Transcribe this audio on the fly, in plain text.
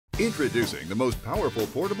Introducing the most powerful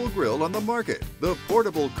portable grill on the market. The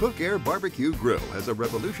Portable Cookair Barbecue Grill has a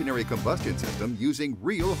revolutionary combustion system using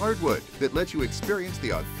real hardwood that lets you experience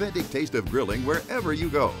the authentic taste of grilling wherever you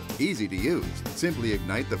go. Easy to use. Simply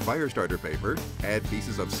ignite the fire starter paper, add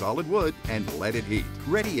pieces of solid wood, and let it heat.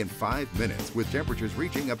 Ready in 5 minutes with temperatures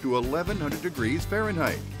reaching up to 1100 degrees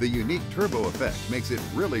Fahrenheit. The unique turbo effect makes it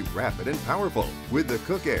really rapid and powerful. With the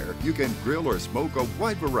Cookair, you can grill or smoke a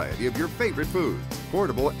wide variety of your favorite foods.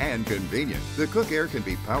 Portable and convenient, the Cookair can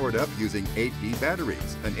be powered up using 8D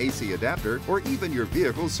batteries, an AC adapter, or even your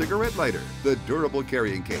vehicle's cigarette lighter. The durable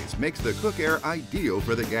carrying case makes the Cookair ideal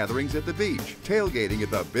for the gatherings at the beach, tailgating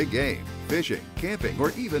at the big game, fishing, camping,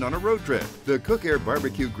 or even on a road trip. The Cookair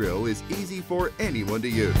Barbecue Grill is easy for anyone to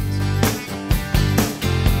use.